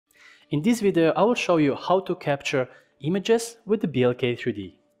In this video, I will show you how to capture images with the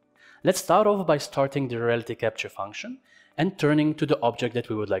BLK3D. Let's start off by starting the reality capture function and turning to the object that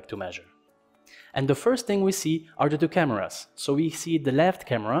we would like to measure. And the first thing we see are the two cameras. So we see the left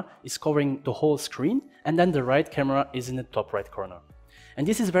camera is covering the whole screen, and then the right camera is in the top right corner. And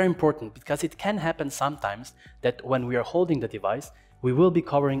this is very important because it can happen sometimes that when we are holding the device, we will be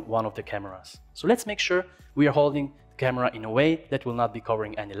covering one of the cameras. So let's make sure we are holding the camera in a way that will not be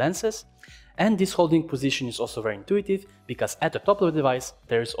covering any lenses. And this holding position is also very intuitive because at the top of the device,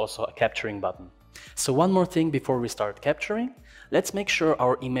 there is also a capturing button. So one more thing before we start capturing, let's make sure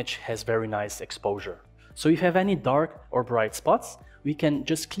our image has very nice exposure. So if you have any dark or bright spots, we can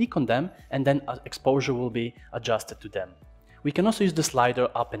just click on them and then exposure will be adjusted to them. We can also use the slider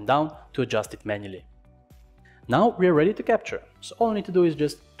up and down to adjust it manually. Now we are ready to capture. So all we need to do is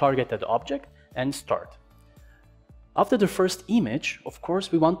just target at the object and start. After the first image, of course,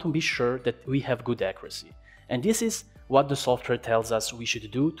 we want to be sure that we have good accuracy. And this is what the software tells us we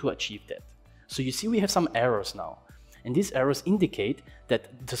should do to achieve that. So you see we have some errors now. And these errors indicate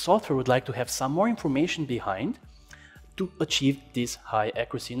that the software would like to have some more information behind to achieve this high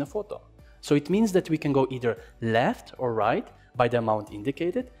accuracy in a photo. So it means that we can go either left or right by the amount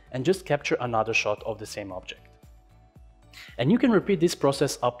indicated and just capture another shot of the same object. And you can repeat this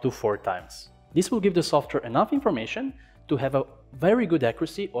process up to 4 times. This will give the software enough information to have a very good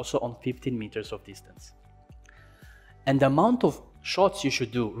accuracy also on 15 meters of distance. And the amount of shots you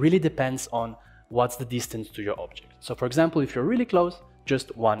should do really depends on what's the distance to your object. So for example, if you're really close,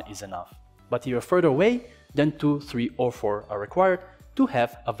 just 1 is enough. But if you're further away, then 2, 3 or 4 are required to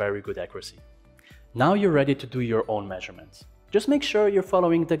have a very good accuracy. Now you're ready to do your own measurements. Just make sure you're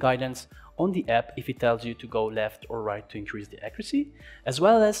following the guidance on the app if it tells you to go left or right to increase the accuracy, as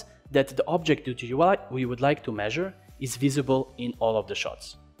well as that the object that you would like to measure is visible in all of the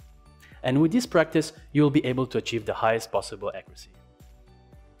shots. And with this practice, you'll be able to achieve the highest possible accuracy.